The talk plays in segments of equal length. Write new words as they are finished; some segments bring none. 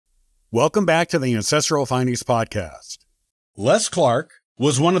Welcome back to the Ancestral Findings Podcast. Les Clark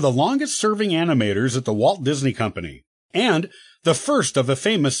was one of the longest-serving animators at the Walt Disney Company, and the first of the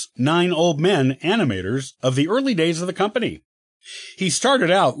famous 9 old men animators of the early days of the company. He started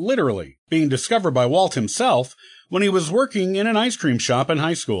out, literally, being discovered by Walt himself when he was working in an ice cream shop in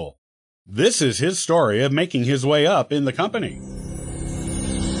high school. This is his story of making his way up in the company.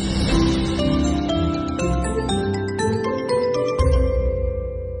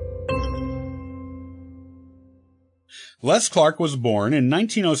 Les Clark was born in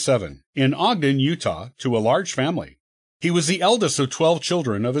 1907 in Ogden, Utah, to a large family. He was the eldest of 12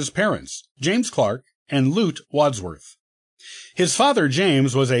 children of his parents, James Clark and Lute Wadsworth. His father,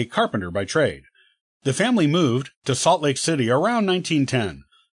 James, was a carpenter by trade. The family moved to Salt Lake City around 1910.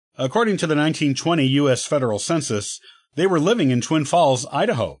 According to the 1920 U.S. federal census, they were living in Twin Falls,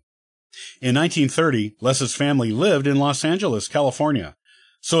 Idaho. In 1930, Les's family lived in Los Angeles, California,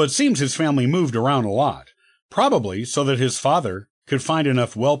 so it seems his family moved around a lot. Probably so that his father could find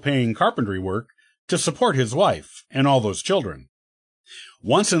enough well-paying carpentry work to support his wife and all those children.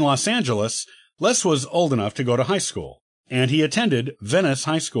 Once in Los Angeles, Les was old enough to go to high school, and he attended Venice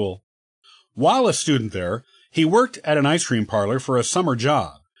High School. While a student there, he worked at an ice cream parlor for a summer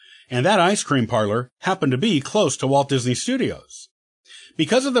job, and that ice cream parlor happened to be close to Walt Disney Studios.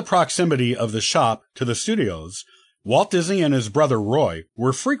 Because of the proximity of the shop to the studios, Walt Disney and his brother Roy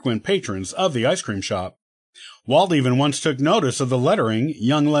were frequent patrons of the ice cream shop. Walt even once took notice of the lettering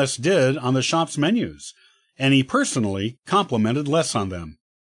young Les did on the shop's menus, and he personally complimented Les on them.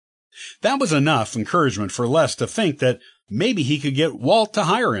 That was enough encouragement for Les to think that maybe he could get Walt to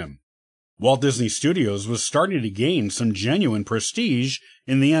hire him. Walt Disney Studios was starting to gain some genuine prestige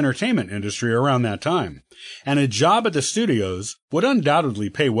in the entertainment industry around that time, and a job at the studios would undoubtedly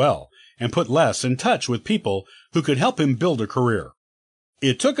pay well and put Les in touch with people who could help him build a career.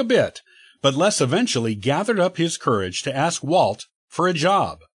 It took a bit, but Les eventually gathered up his courage to ask Walt for a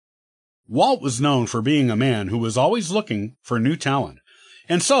job. Walt was known for being a man who was always looking for new talent,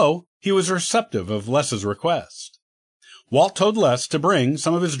 and so he was receptive of Les's request. Walt told Les to bring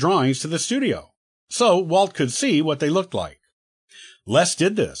some of his drawings to the studio, so Walt could see what they looked like. Les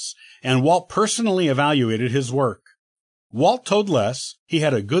did this, and Walt personally evaluated his work. Walt told Les he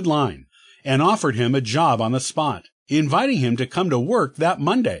had a good line, and offered him a job on the spot, inviting him to come to work that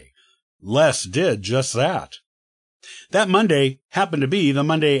Monday. Les did just that. That Monday happened to be the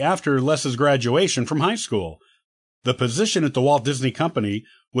Monday after Les's graduation from high school. The position at the Walt Disney Company,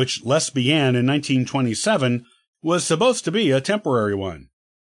 which Les began in 1927, was supposed to be a temporary one.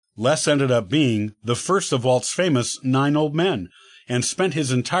 Les ended up being the first of Walt's famous 9 old men, and spent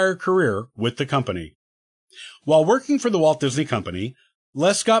his entire career with the company. While working for the Walt Disney Company,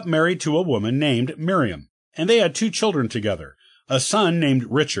 Les got married to a woman named Miriam, and they had 2 children together, a son named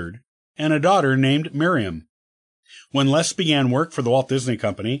Richard, and a daughter named Miriam. When Les began work for the Walt Disney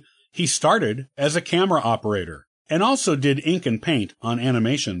Company, he started as a camera operator and also did ink and paint on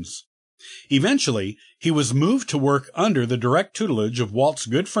animations. Eventually, he was moved to work under the direct tutelage of Walt's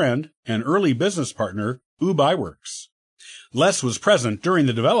good friend and early business partner, Ub Iwerks. Les was present during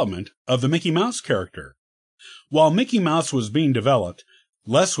the development of the Mickey Mouse character. While Mickey Mouse was being developed,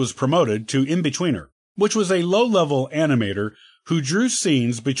 Les was promoted to in-betweener, which was a low-level animator who drew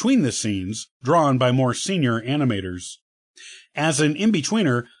scenes between the scenes drawn by more senior animators. As an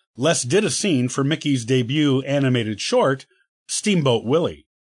in-betweener, Les did a scene for Mickey's debut animated short, Steamboat Willie.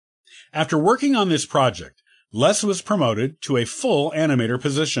 After working on this project, Les was promoted to a full animator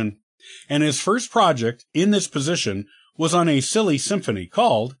position, and his first project in this position was on a silly symphony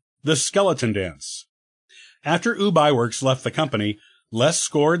called The Skeleton Dance. After Ub Iwerks left the company, Les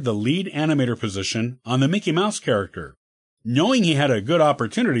scored the lead animator position on the Mickey Mouse character. Knowing he had a good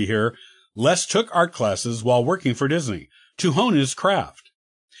opportunity here, Les took art classes while working for Disney to hone his craft.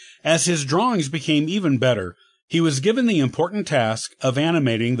 As his drawings became even better, he was given the important task of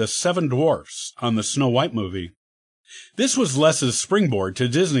animating the 7 dwarfs on the Snow White movie. This was Les's springboard to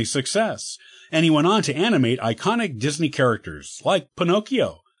Disney's success, and he went on to animate iconic Disney characters like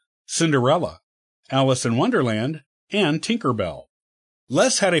Pinocchio, Cinderella, Alice in Wonderland, and Tinker Bell.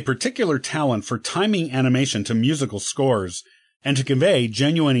 Les had a particular talent for timing animation to musical scores and to convey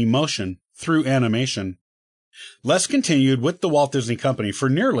genuine emotion through animation. Les continued with the Walt Disney Company for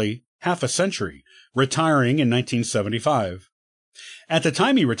nearly half a century, retiring in 1975. At the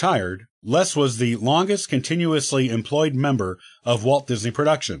time he retired, Les was the longest continuously employed member of Walt Disney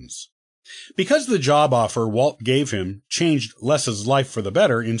Productions. Because the job offer Walt gave him changed Les's life for the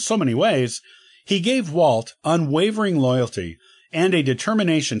better in so many ways, he gave Walt unwavering loyalty and a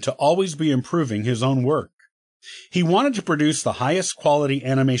determination to always be improving his own work. He wanted to produce the highest quality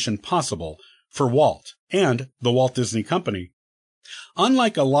animation possible for Walt and the Walt Disney Company.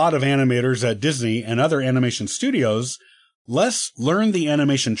 Unlike a lot of animators at Disney and other animation studios, Les learned the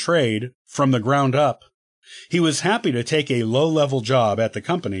animation trade from the ground up. He was happy to take a low-level job at the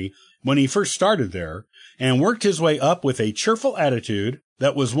company when he first started there, and worked his way up with a cheerful attitude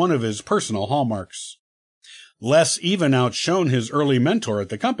that was one of his personal hallmarks. Les even outshone his early mentor at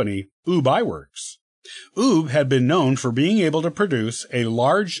the company, Ub Iwerks. Ub had been known for being able to produce a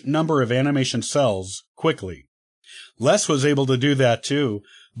large number of animation cells quickly. Les was able to do that too,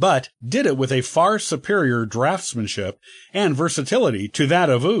 but did it with a far superior draftsmanship and versatility to that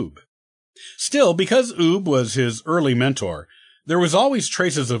of Ub. Still, because Ub was his early mentor, there was always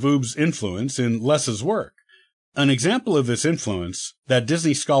traces of Ub's influence in Les's work. An example of this influence that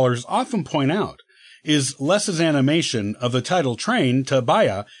Disney scholars often point out is Les's animation of the title train to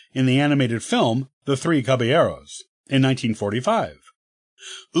Bahia in the animated film The Three Caballeros in 1945.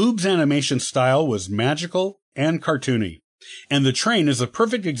 Ub's animation style was magical and cartoony, and the train is a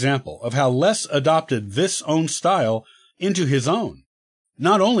perfect example of how Les adopted this own style into his own.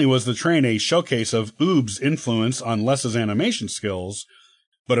 Not only was the train a showcase of Ub's influence on Les's animation skills,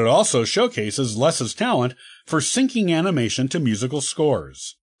 but it also showcases Les's talent for syncing animation to musical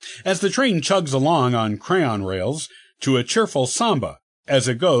scores, as the train chugs along on crayon rails to a cheerful samba as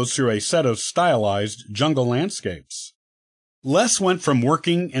it goes through a set of stylized jungle landscapes. Les went from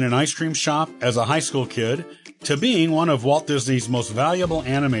working in an ice cream shop as a high school kid to being one of Walt Disney's most valuable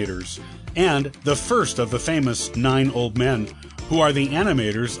animators and the first of the famous 9 old men who are the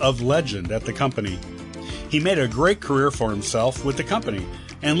animators of legend at the company. He made a great career for himself with the company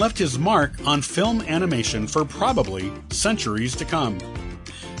and left his mark on film animation for probably centuries to come.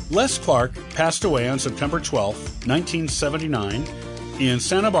 Les Clark passed away on September 12, 1979, in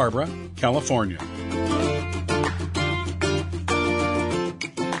Santa Barbara, California.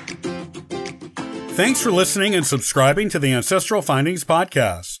 Thanks for listening and subscribing to the Ancestral Findings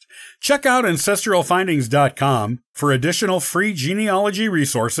podcast. Check out ancestralfindings.com for additional free genealogy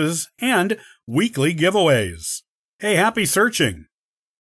resources and weekly giveaways. Hey, happy searching!